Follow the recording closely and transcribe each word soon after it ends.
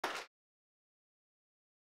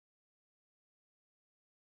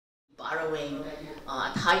borrowing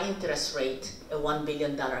at high interest rate a $1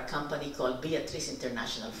 billion company called Beatrice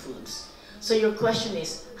International Foods. So your question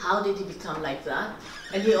is, how did he become like that?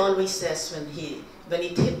 And he always says when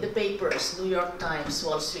it hit the papers, New York Times,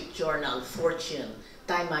 Wall Street Journal, Fortune,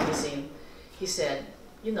 Time Magazine, he said,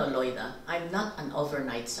 you know, Loida, I'm not an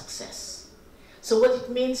overnight success. So what it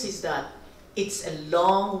means is that it's a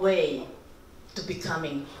long way to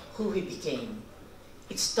becoming who he became.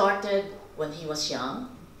 It started when he was young.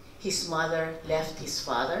 His mother left his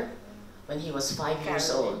father when he was 5 years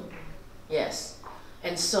old. Yes.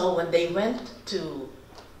 And so when they went to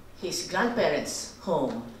his grandparents'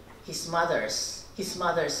 home, his mother's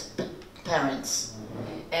parents,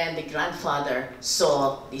 and the grandfather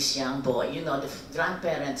saw this young boy. You know, the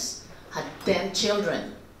grandparents had 10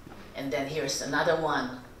 children. And then here's another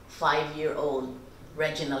one, 5-year-old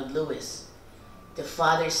Reginald Lewis. The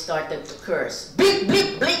father started to curse, bleep,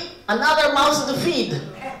 bleep, bleep, another mouse to feed.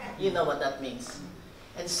 You know what that means.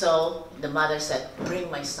 And so the mother said, bring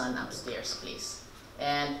my son upstairs, please.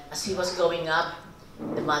 And as he was going up,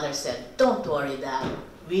 the mother said, don't worry, Dad,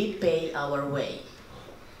 we pay our way.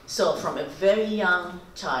 So from a very young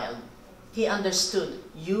child, he understood,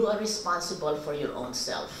 you are responsible for your own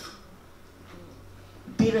self.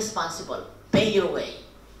 Be responsible, pay your way.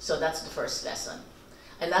 So that's the first lesson.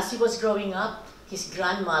 And as he was growing up, his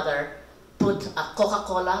grandmother put a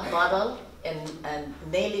Coca-Cola bottle and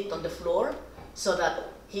nailed it on the floor so that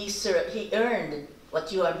he earned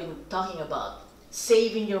what you have been talking about,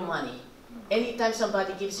 saving your money. Anytime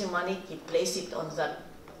somebody gives you money, he places it on that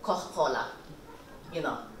Coca-Cola, you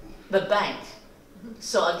know, the bank.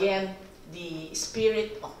 So again, the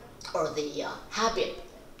spirit or the habit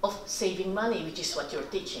of saving money, which is what you're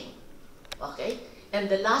teaching, okay? And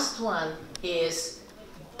the last one is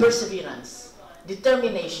perseverance.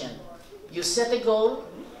 Determination. You set a goal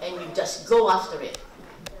and you just go after it.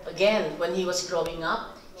 Again, when he was growing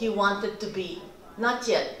up, he wanted to be, not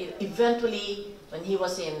yet, eventually when he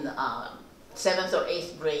was in 7th or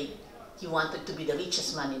 8th grade, he wanted to be the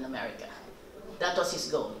richest man in America. That was his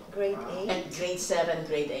goal. Grade 8? And grade 7,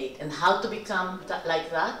 grade 8. And how to become like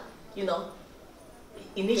that, you know,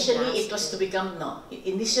 initially it was to become,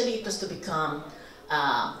 initially it was to become,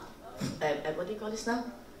 what do you call this now?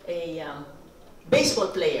 A baseball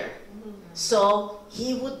player. So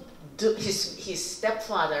he would do, his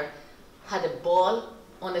stepfather had a ball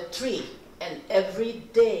on a tree, and every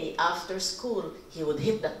day after school he would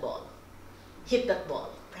hit that ball.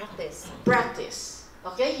 Practice.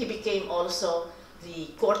 Okay, he became also the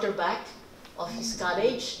quarterback of his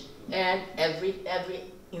college, and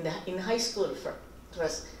in high school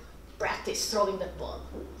first practice throwing that ball.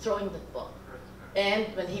 And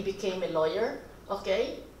when he became a lawyer,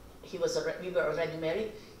 okay, we were already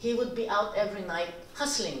married, he would be out every night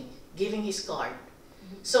hustling, giving his card.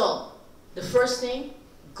 So the first thing,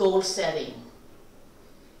 goal setting,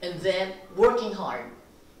 and then working hard,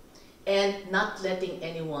 and not letting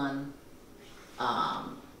anyone,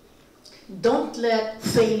 don't let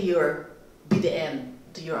failure be the end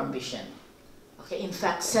to your ambition. Okay, in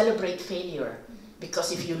fact, celebrate failure,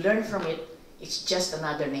 because if you learn from it, it's just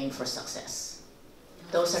another name for success.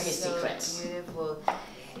 Those are his secrets. Beautiful.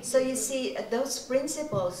 So you see, those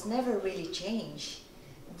principles never really change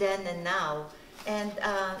then and now. And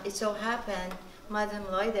it so happened, Madam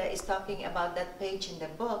Loida is talking about that page in the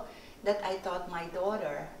book that I taught my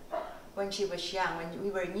daughter when she was young, when we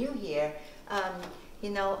were new here. You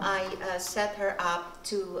know, I set her up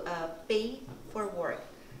to pay for work.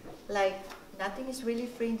 Like, nothing is really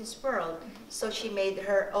free in this world. So she made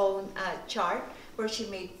her own chart where she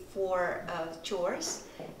made 4 chores.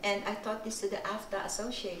 And I taught this to the AFTA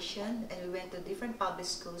Association, and we went to different public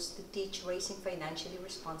schools to teach raising financially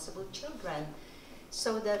responsible children.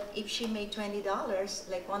 So that if she made $20,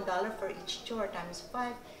 like $1 for each chore times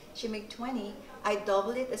 5, she made 20. I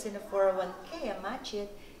double it as in a 401k, I match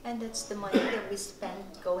it, and that's the money that we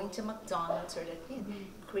spent going to McDonald's or that kid.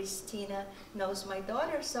 Christina knows my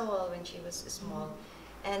daughter so well when she was small.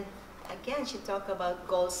 And again, she talked about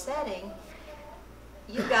goal setting.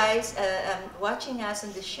 You guys watching us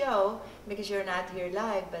on the show, because you're not here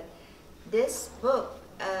live, but this book,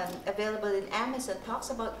 available in Amazon, talks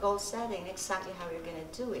about goal setting, exactly how you're going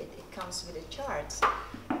to do it. It comes with the charts.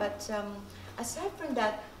 But aside from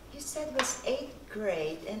that, you said it was 8th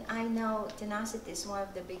grade, and I know tenacity is one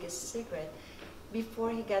of the biggest secrets. Before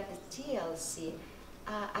he got the TLC,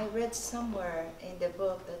 I read somewhere in the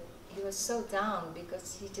book that he was so down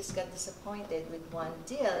because he just got disappointed with one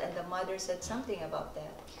deal, and the mother said something about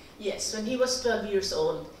that. Yes, when he was 12 years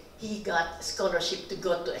old, he got a scholarship to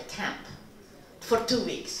go to a camp for 2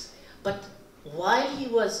 weeks. But while he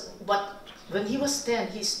was, When he was 10,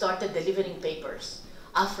 he started delivering papers,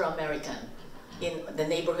 Afro-American, in the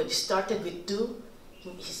neighborhood. He started with 2,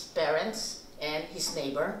 his parents and his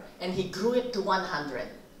neighbor, and he grew it to 100.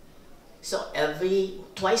 So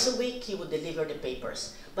twice a week, he would deliver the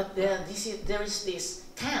papers. But then there is this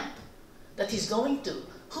camp that he's going to.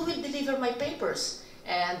 Who will deliver my papers?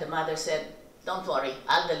 And the mother said, don't worry,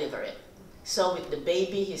 I'll deliver it. So with the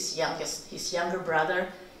baby, his younger brother,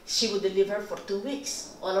 she would deliver for 2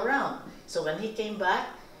 weeks, all around. So when he came back,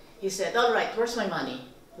 he said, all right, where's my money?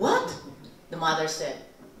 What? The mother said,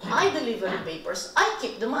 I deliver the papers, I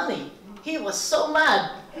keep the money. He was so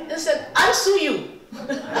mad and said, I'll sue you.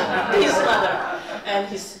 His mother. And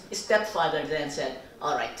his stepfather then said,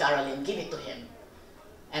 all right, Caroline, give it to him.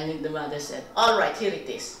 And the mother said, all right, here it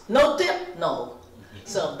is. No tip? No.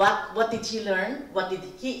 So, but what did he learn? What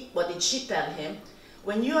did she tell him?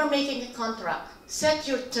 When you are making a contract, set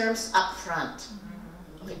your terms up front.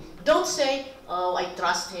 Okay. Don't say, oh, I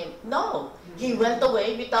trust him. No. He went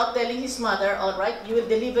away without telling his mother, all right, you will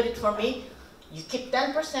deliver it for me. You keep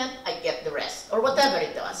 10%, I get the rest. Or whatever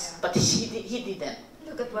it was. Yeah. But he didn't.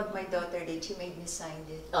 Look at what my daughter did. She made me sign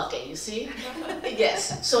it. Okay, you see?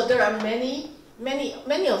 Yes. So there are many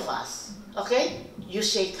of us. Okay? You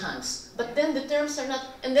shake hands. But then the terms are not,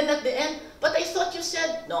 and then at the end, but I thought you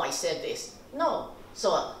said, no, I said this. No.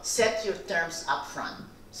 So set your terms up front.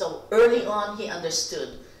 So early on, he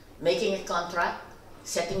understood making a contract,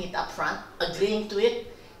 setting it up front, agreeing to it,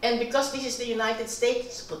 and because this is the United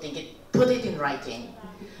States, put it in writing.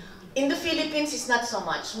 In the Philippines, it's not so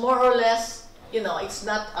much. More or less, you know, it's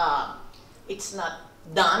not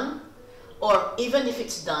done, or even if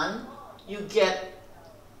it's done, you get,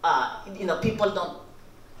 you know, people don't,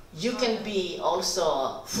 you can be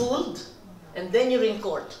also fooled, and then you're in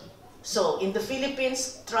court. So in the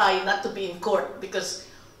Philippines, try not to be in court because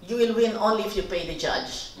you will win only if you pay the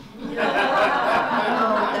judge. Oh,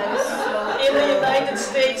 that is so in the United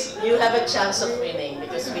States, you have a chance of winning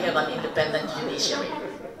because we have an independent judiciary.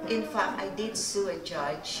 In fact, I did sue a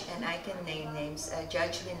judge, and I can name names.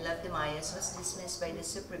 Judge Love de Mayas was dismissed by the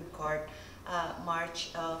Supreme Court March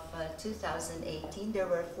of 2018. There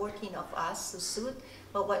were 14 of us who sued,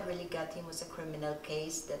 but what really got him was a criminal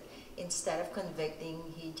case that instead of convicting,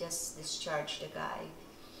 he just discharged the guy.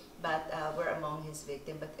 But we're among his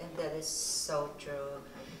victims, and that is so true.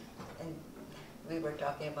 And we were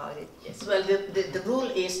talking about it. Yes, well, the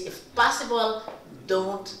rule is, if possible,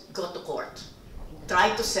 don't go to court.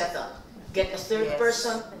 Try to settle. Get a third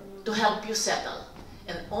person to help you settle.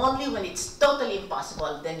 And only when it's totally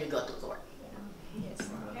impossible, then you go to court. Yes.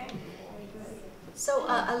 So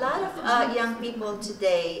a lot of young people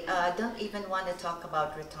today don't even want to talk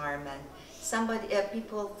about retirement.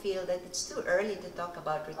 People feel that it's too early to talk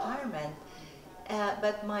about retirement.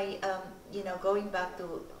 But going back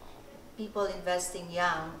to people investing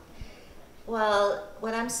young, well,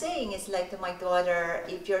 what I'm saying is like to my daughter,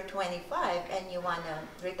 if you're 25 and you want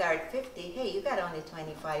to retire at 50, hey, you got only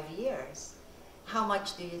 25 years. How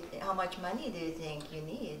much money do you think you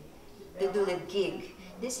need to do the gig?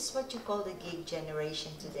 This is what you call the gig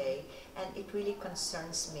generation today, and it really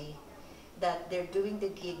concerns me that they're doing the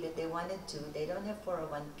gig that they want to do. They don't have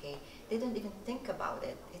 401k. They don't even think about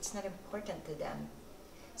it. It's not important to them.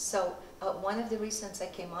 So one of the reasons I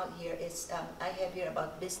came out here is I have here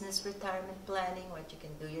about business retirement planning, what you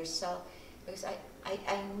can do yourself, because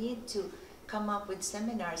I need to come up with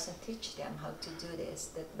seminars and teach them how to do this,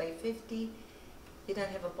 that by 50, you don't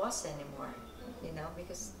have a boss anymore, you know,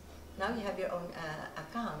 because now you have your own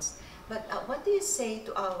accounts. But what do you say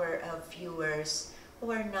to our viewers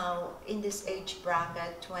who are now in this age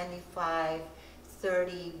bracket, 25,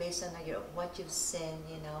 30, based on what you've seen,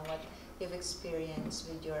 you know, what you've experienced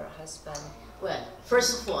with your husband? Well,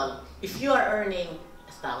 first of all, if you are earning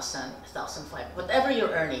 1,000, 1,500, whatever you're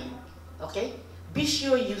earning, okay, be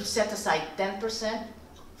sure you set aside 10%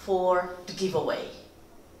 to give away,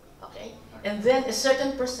 okay, and then a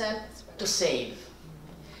certain percent to save,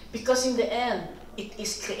 because in the end, it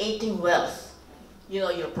is creating wealth. You know,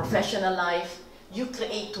 your professional life, you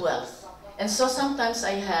create wealth. And so sometimes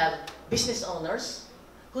I have business owners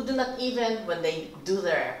who do not even, when they do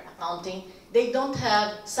their accounting, they don't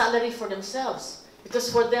have salary for themselves.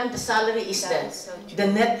 Because for them, the salary is the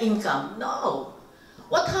net income. No.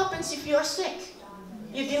 What happens if you are sick?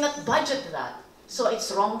 You did not budget that. So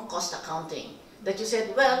it's wrong cost accounting. That you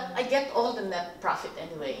said, well, I get all the net profit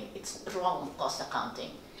anyway. It's wrong cost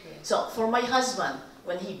accounting. So for my husband,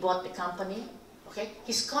 when he bought the company, okay,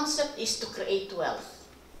 his concept is to create wealth.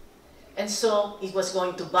 And so he was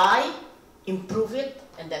going to buy, improve it,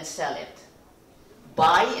 and then sell it.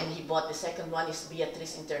 Buy, and he bought the second one, is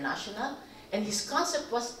Beatrice International, and his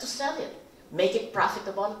concept was to sell it. make it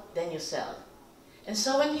profitable, then you sell. And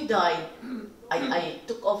so when he died, I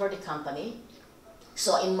took over the company.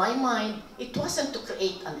 So in my mind, it wasn't to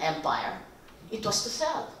create an empire, it was to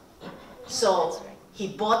sell. So he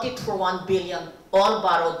bought it for 1 billion, all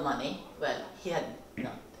borrowed money. Well, he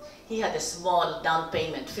had a small down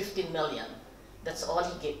payment, 15 million. That's all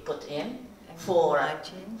he put in for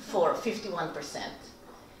 51%.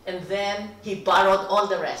 And then he borrowed all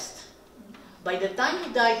the rest. By the time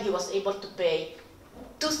he died, he was able to pay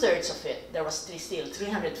 2/3 of it. There was still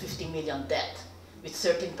 350 million debt with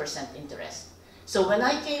 13% interest. So when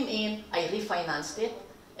I came in, I refinanced it,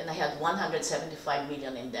 and I had 175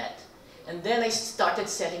 million in debt. And then I started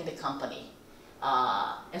selling the company.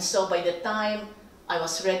 And so by the time I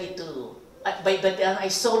was ready to, by then I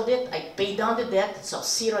sold it, I paid down the debt, so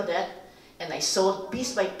 0 debt, and I sold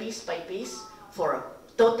piece by piece by piece for a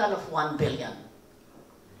total of 1 billion.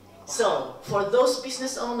 So for those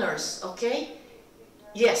business owners, okay,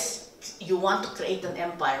 yes, you want to create an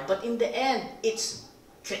empire, but in the end, it's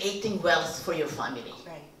creating wealth for your family.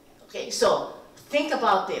 Right. Okay, so think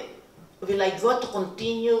about it. Will I go to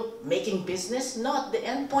continue making business? No, at the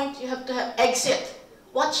end point, you have to have exit.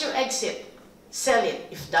 What's your exit? Sell it.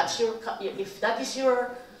 If that is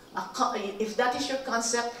your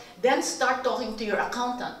concept, then start talking to your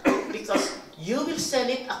accountant, because you will sell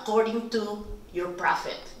it according to your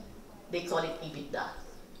profit. They call it EBITDA.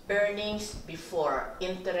 Earnings before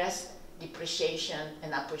interest, depreciation,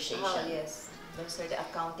 and appreciation. Oh, yes. Those are the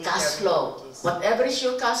accounting Cash flow. terminologies. Whatever is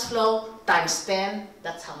your cash flow, times 10,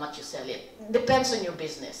 that's how much you sell it. Depends on your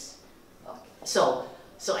business. Okay. So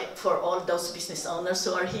for all those business owners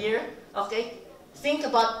who are here, okay, think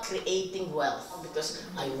about creating wealth, because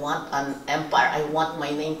I want an empire. I want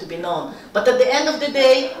my name to be known. But at the end of the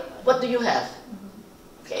day, what do you have?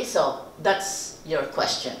 Okay, so that's your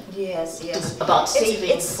question. Yes, yes. About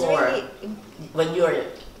saving it's for really, when you're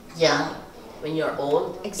young, when you're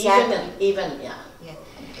old. Exactly. Even yeah. yeah.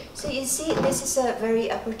 So you see, this is a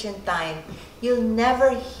very opportune time. You'll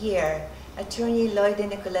never hear Attorney Loida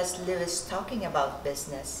Nicolas Lewis talking about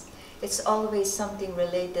business. It's always something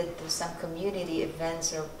related to some community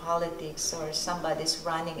events or politics, or somebody's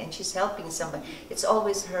running and she's helping somebody. It's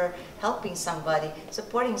always her helping somebody,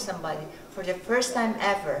 supporting somebody. For the first time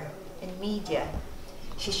ever in media,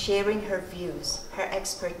 she's sharing her views, her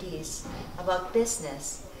expertise about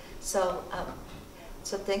business. So,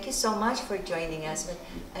 so thank you so much for joining us.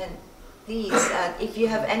 And please, if you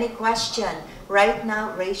have any question right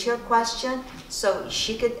now, raise your question so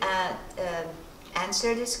she could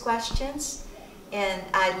answer these questions. And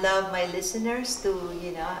I love my listeners to,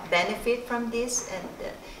 benefit from this, and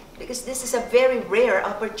because this is a very rare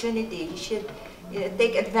opportunity. You should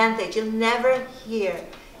take advantage. You'll never hear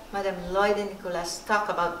Madam Loida Nicolas talk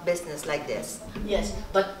about business like this. Yes,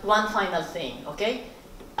 but one final thing, okay?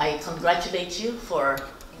 I congratulate you for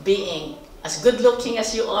being as good looking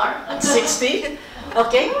as you are at 60,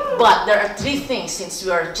 okay? But there are 3 things, since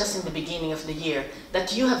we are just in the beginning of the year,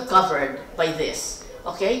 that you have covered by this,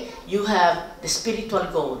 okay? You have the spiritual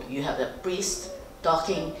goal, you have the priest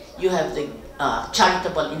talking, you have the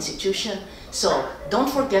charitable institution, so don't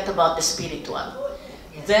forget about the spiritual.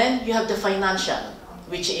 Then you have the financial,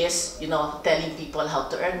 which is, telling people how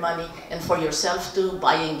to earn money, and for yourself too,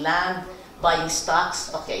 buying land, buying stocks.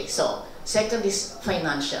 Okay, so second is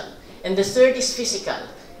financial. And the third is physical.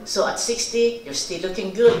 So at 60, you're still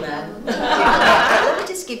looking good, man. Let me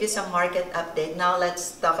just give you some market update. Now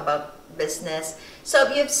let's talk about business. So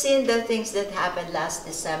you've seen the things that happened last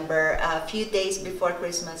December, a few days before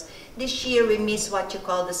Christmas. This year we missed what you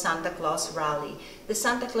call the Santa Claus Rally. The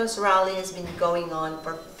Santa Claus Rally has been going on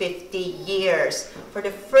for 50 years. For the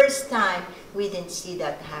first time, we didn't see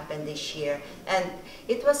that happen this year. And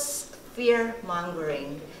it was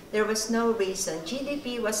fear-mongering. There was no reason.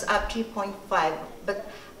 GDP was up 3.5, but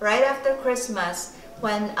right after Christmas,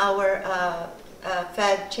 when our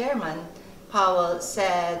Fed chairman, Powell,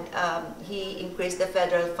 said he increased the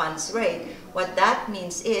federal funds rate, what that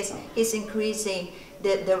means is he's increasing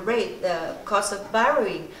the rate, the cost of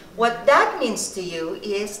borrowing. What that means to you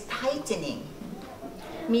is tightening,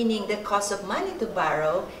 meaning the cost of money to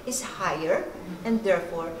borrow is higher, and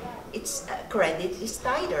therefore its credit is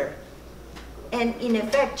tighter. And in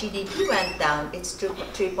effect, GDP went down. It's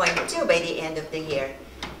 3.2 by the end of the year.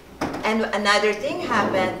 And another thing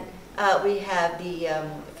happened, we have the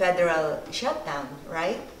federal shutdown,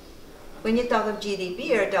 right? When you talk of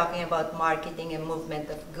GDP, you're talking about marketing and movement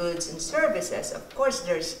of goods and services. Of course,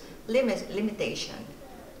 there's limitation.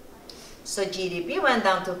 So GDP went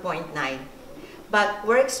down to 0.9, but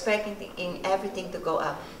we're expecting everything to go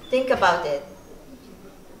up. Think about it.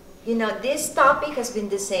 you know, this topic has been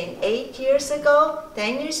the same 8 years ago,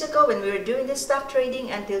 10 years ago when we were doing the stock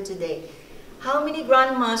trading until today. How many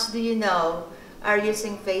grandmas do you know are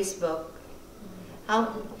using Facebook?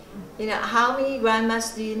 How many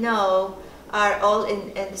grandmas do you know are all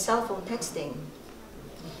in cell phone texting?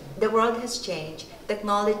 The world has changed.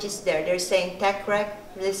 Technology is there. They're saying, tech wreck,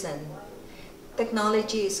 listen.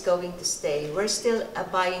 Technology is going to stay. We're still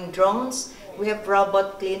buying drones. We have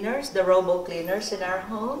robot cleaners, the robo cleaners in our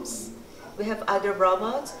homes. We have other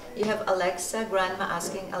robots. You have Alexa, grandma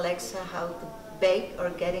asking Alexa how to bake or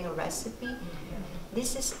getting a recipe.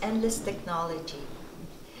 This is endless technology.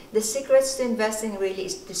 The secrets to investing really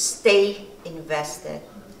is to stay invested.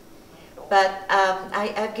 But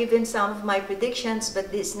I've given some of my predictions,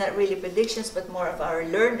 but it's not really predictions, but more of our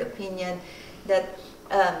learned opinion that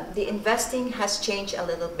the investing has changed a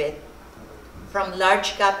little bit. From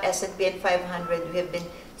large cap S&P and 500, we have been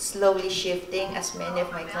slowly shifting, as many of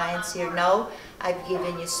my clients here know. I've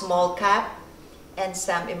given you small cap and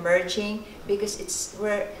some emerging because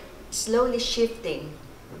we're slowly shifting.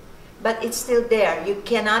 But it's still there. You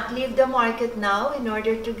cannot leave the market now in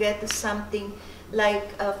order to get to something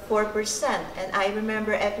like 4%. And I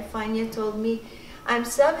remember Epifania told me, I'm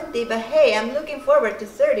 70, but hey, I'm looking forward to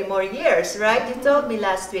 30 more years, right? You told me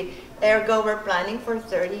last week. Ergo, we're planning for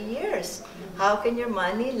 30 years. How can your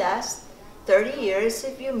money last 30 years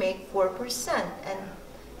if you make 4% and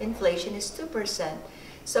inflation is 2%?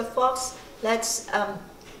 So folks, let's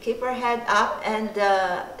keep our head up and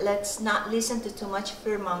let's not listen to too much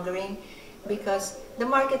fear-mongering because the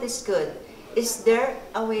market is good. Is there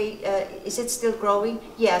a way, is it still growing?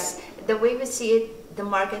 Yes. The way we see it, the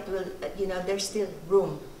market will, there's still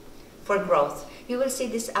room for growth. You will see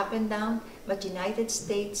this up and down, but United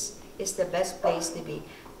States is the best place to be.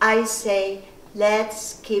 I say,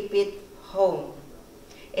 let's keep it home.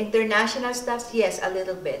 International stocks, yes, a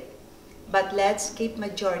little bit. But let's keep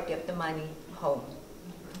majority of the money home.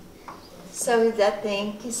 So with that,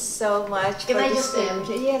 thank you so much. Can I just end?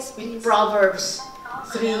 Yes, please. Proverbs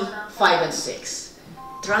 3, 5, and 6.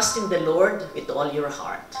 Trust in the Lord with all your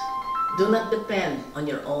heart. Do not depend on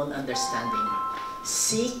your own understanding.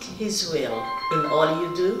 Seek His will in all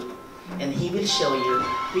you do, and He will show you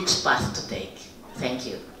which path to take. Thank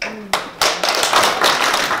you.